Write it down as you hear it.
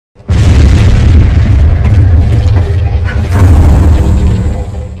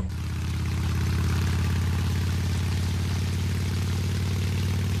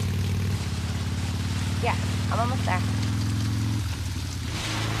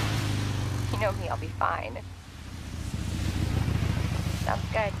know me, I'll be fine. Sounds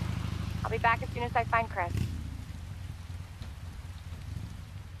good. I'll be back as soon as I find Chris.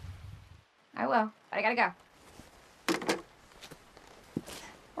 I will, but I gotta go.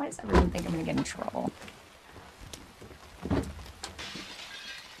 Why does everyone think I'm gonna get in trouble?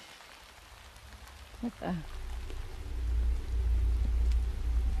 What the?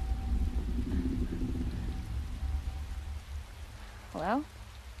 Hello?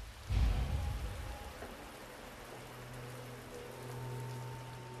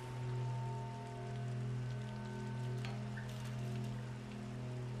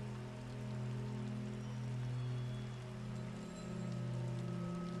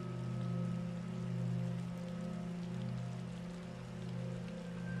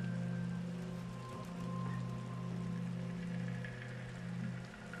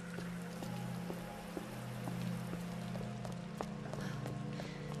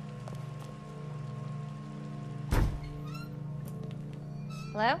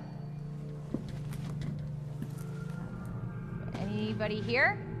 Hello? Anybody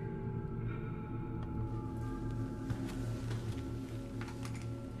here?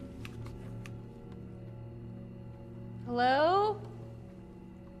 Hello?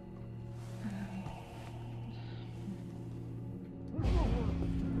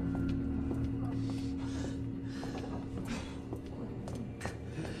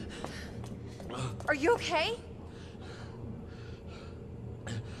 Are you okay?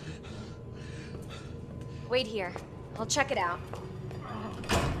 Wait here. I'll check it out.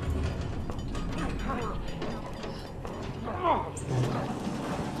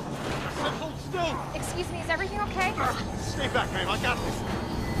 Hold still! Excuse me, is everything okay? Stay back, ma'am. I got this.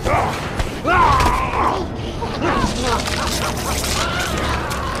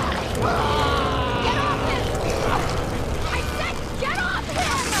 Get off him! I said get off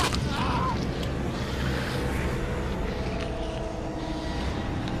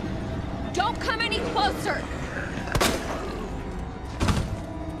him! Don't come any closer!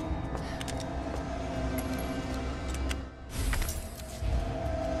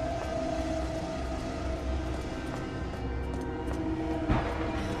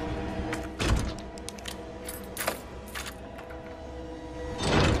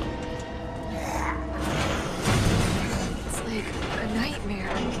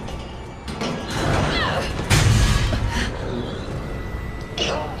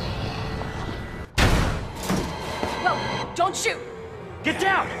 Don't shoot! Get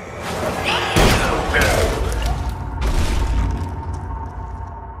down!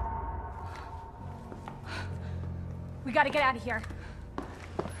 We gotta get out of here.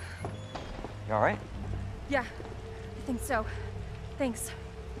 You alright? Yeah, I think so. Thanks.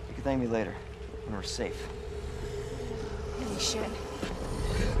 You can thank me later, when we're safe. Holy shit.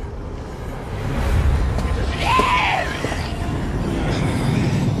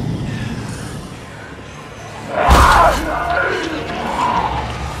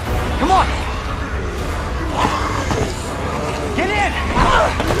 Come on! Get in!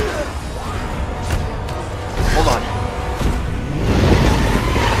 Hold on.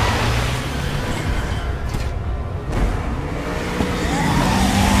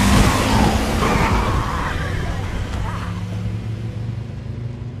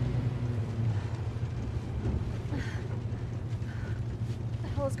 What the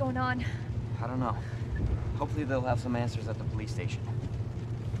hell is going on? I don't know. Hopefully they'll have some answers at the police station.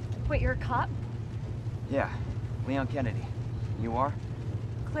 Wait, you're a cop? Yeah, Leon Kennedy. You are?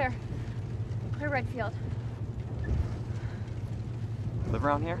 Claire. Claire Redfield. Live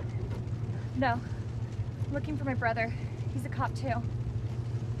around here? No. I'm looking for my brother. He's a cop too.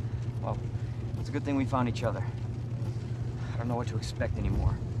 Well, it's a good thing we found each other. I don't know what to expect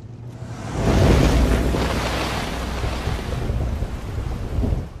anymore.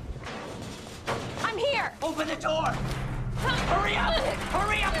 I'm here! Open the door! Hurry up!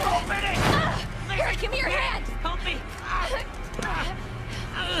 Hurry up! Open it! Here, give me your hand! Help me! Hold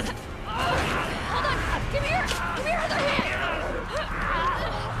on! Give me your other hand!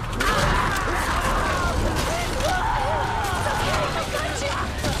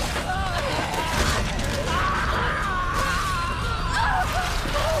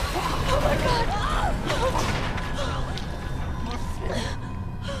 Oh my God!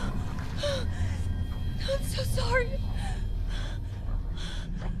 I'm so sorry.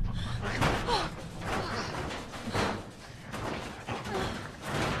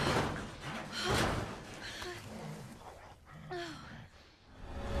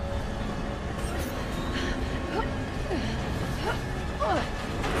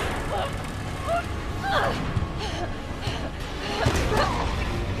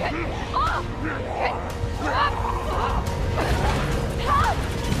 Get off! Get off! Help!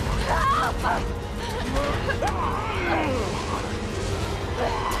 Help!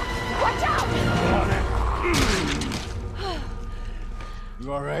 Watch out! You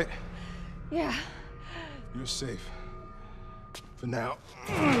all right? Yeah. You're safe. For now.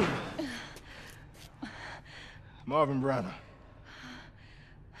 Marvin Branagh.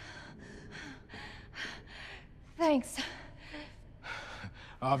 Thanks.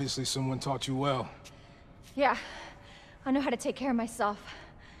 Obviously someone taught you well. Yeah. I know how to take care of myself.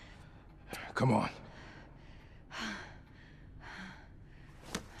 Come on.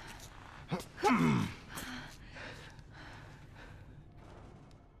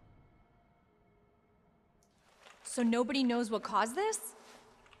 So nobody knows what caused this?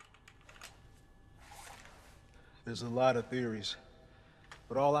 There's a lot of theories.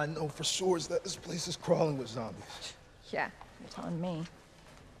 But all I know for sure is that this place is crawling with zombies. Yeah, you're telling me.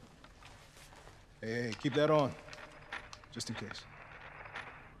 Hey, keep that on. Just in case.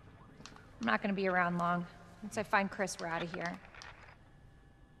 I'm not gonna be around long. Once I find Chris, we're out of here.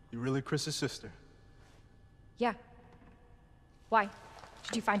 You really Chris's sister? Yeah. Why?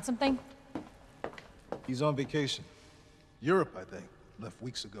 Did you find something? He's on vacation. Europe, I think. Left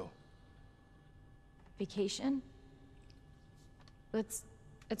weeks ago. Vacation?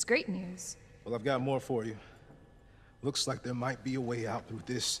 It's great news. Well, I've got more for you. Looks like there might be a way out through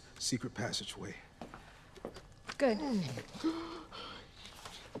this secret passageway. Good.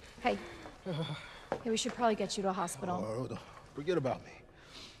 Hey. Hey, we should probably get you to a hospital. Oh, don't forget about me.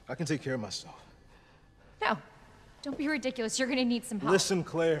 I can take care of myself. No. Don't be ridiculous. You're gonna need some help. Listen,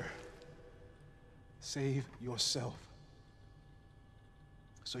 Claire. Save yourself.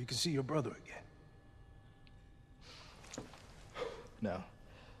 So you can see your brother again. Now,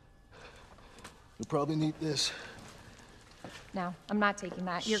 you'll probably need this. No, I'm not taking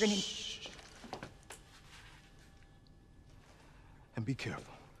that. You're gonna... Shh. And be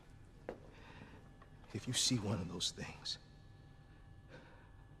careful. If you see one of those things,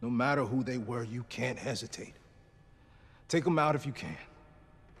 no matter who they were, you can't hesitate. Take them out if you can.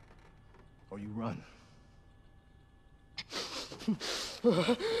 Or you run.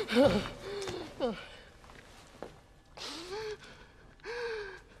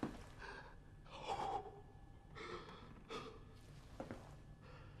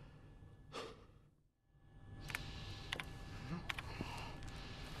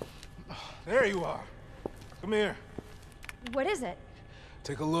 There you are. Come here. What is it?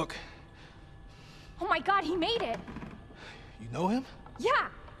 Take a look. Oh my God, he made it! You know him? Yeah,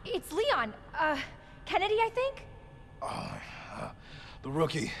 it's Leon. Kennedy, I think? The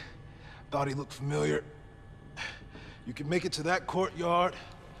rookie. Thought he looked familiar. You can make it to that courtyard.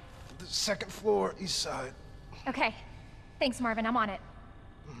 The second floor, east side. Okay. Thanks, Marvin. I'm on it.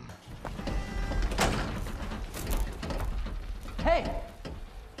 Hey!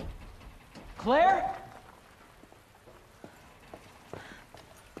 Claire?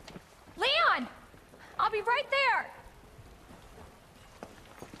 Leon! I'll be right there!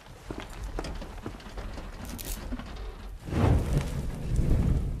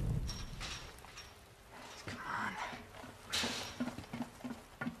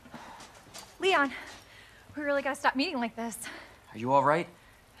 Leon, we really gotta stop meeting like this. Are you all right?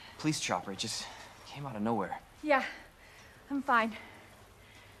 Police chopper, it just came out of nowhere. Yeah, I'm fine.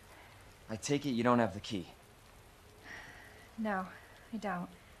 I take it you don't have the key. No, I don't.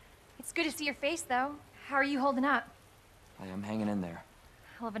 It's good to see your face, though. How are you holding up? I am hanging in there.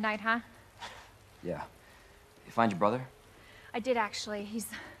 Hell of a night, huh? Yeah. You find your brother? I did, actually. He's...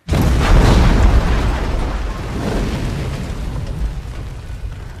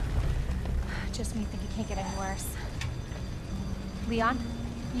 Just when you think it can't get any worse. Leon,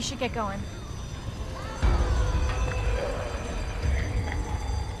 you should get going.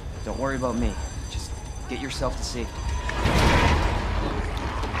 Don't worry about me. Just get yourself to safety.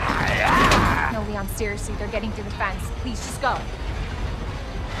 No, Leon, seriously, they're getting through the fence. Please, just go.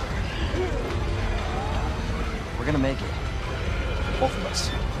 We're gonna make it. Both of us.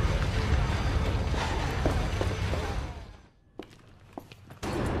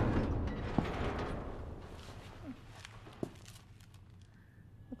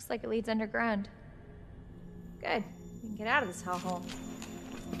 Looks like it leads underground. Good. We can get out of this hellhole.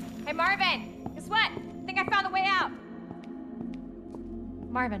 Hey, Marvin! Guess what? I think I found the way out.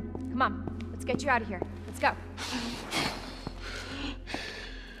 Marvin, come on. Let's get you out of here. Let's go.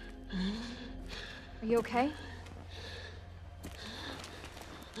 Are you okay?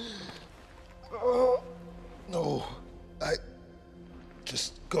 Oh, no.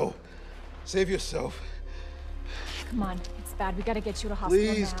 Just go. Save yourself. Come on. It's bad. We gotta get you to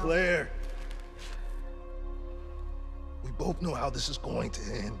hospital Please, now. Claire. We both know how this is going to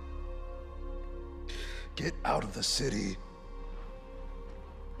end. Get out of the city.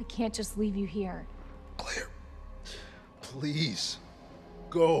 I can't just leave you here. Claire, please,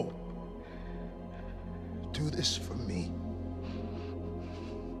 go. Do this for me.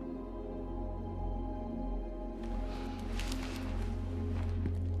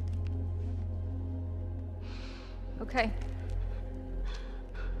 Okay.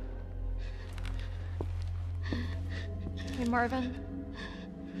 Hey, Marvin.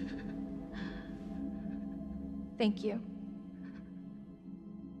 Thank you.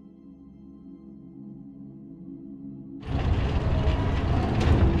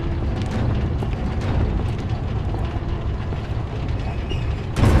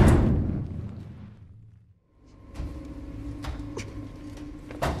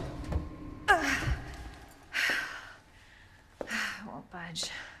 Won't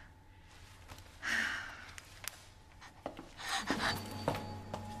budge.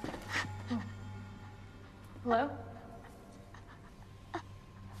 Oh. Hello?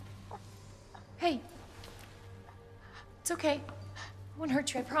 Hey. It's okay. I won't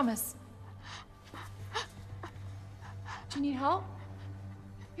hurt you, I promise. Do you need help?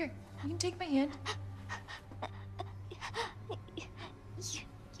 Here, you can take my hand.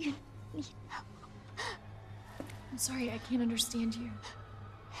 You need help. I'm sorry, I can't understand you.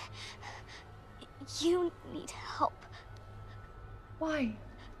 You need help. Why?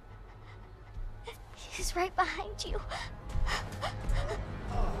 He's right behind you.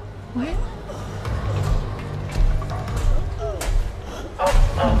 What?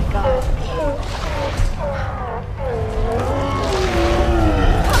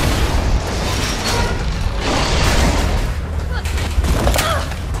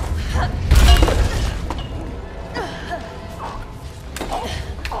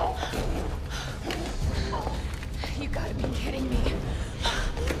 You gotta be kidding me.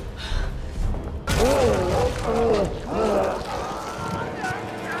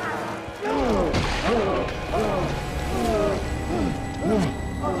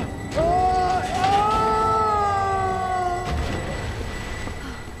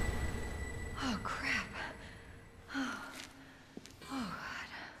 Oh, crap. Oh, God.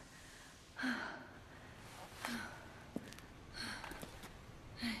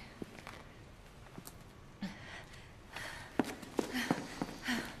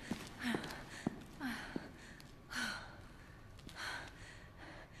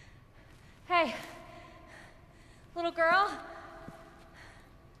 Hey, little girl.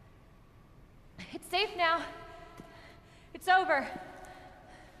 It's safe now. It's over.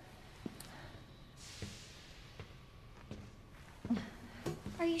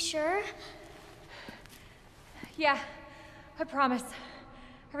 Are you sure? Yeah, I promise.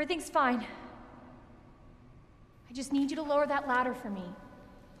 Everything's fine. I just need you to lower that ladder for me.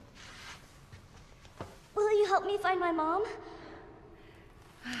 Will you help me find my mom?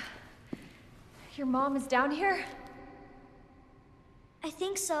 Your mom is down here? I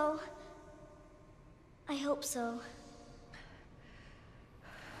think so. I hope so.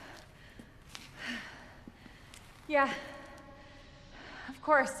 Yeah, of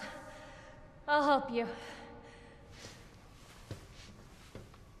course. I'll help you.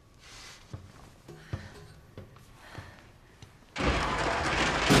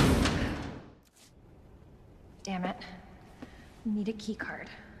 Damn it. We need a key card.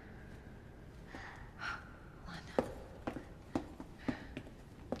 Hold on.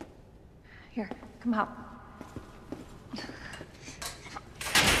 Here, come help.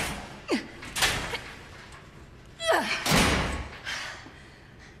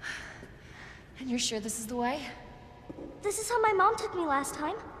 And you're sure this is the way? This is how my mom took me last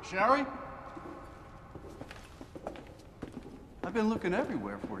time. Sherry? I've been looking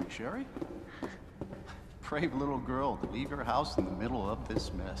everywhere for you, Sherry. Brave little girl to leave your house in the middle of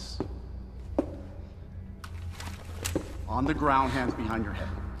this mess. On the ground, hands behind your head.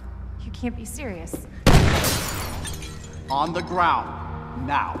 You can't be serious. On the ground,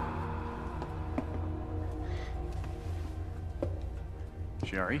 now.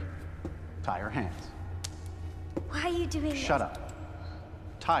 Sherry, tie her hands. Why are you doing this? Shut up.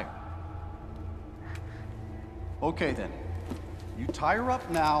 Tie her. Okay then. You tie her up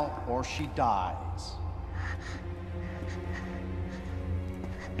now, or she dies.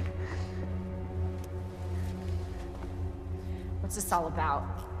 What's this all about?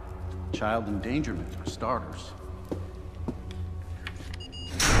 Child endangerment, for starters.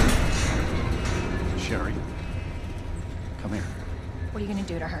 Sherry, come here. What are you gonna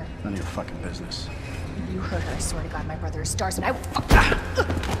do to her? None of your fucking business. You heard her. I swear to God, my brother is stars, and I will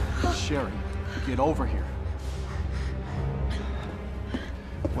fuck. Sherry, get over here.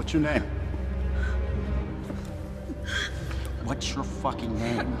 What's your name? What's your fucking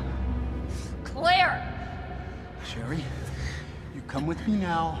name? Claire! Sherry, you come with me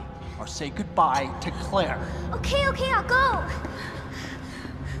now, or say goodbye to Claire. Okay, I'll go.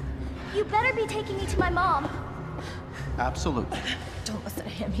 You better be taking me to my mom. Absolutely. Don't listen to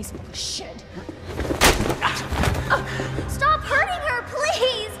him. He's full of shit. Stop hurting her,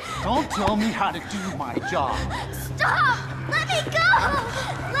 please! Don't tell me how to do my job. Stop! Let me go!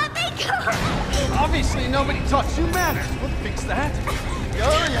 Let me go! Obviously, nobody taught you manners. We'll fix that.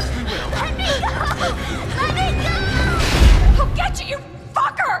 Oh, yes, we will. Let me go! Let me go! He'll get you, you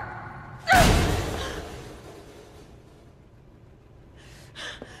fucker!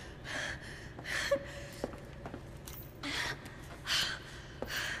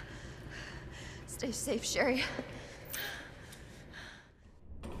 Stay safe, Sherry.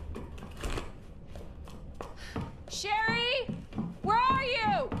 Sherry! Where are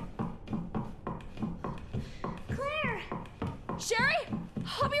you? Claire! Sherry?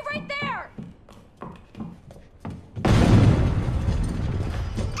 I'll be right there!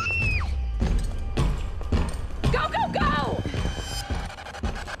 Go, go, go!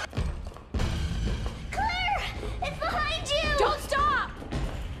 Claire! It's behind you! Don't stop!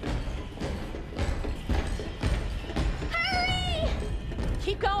 Hurry!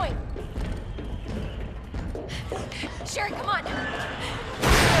 Keep going. Sherry, come on.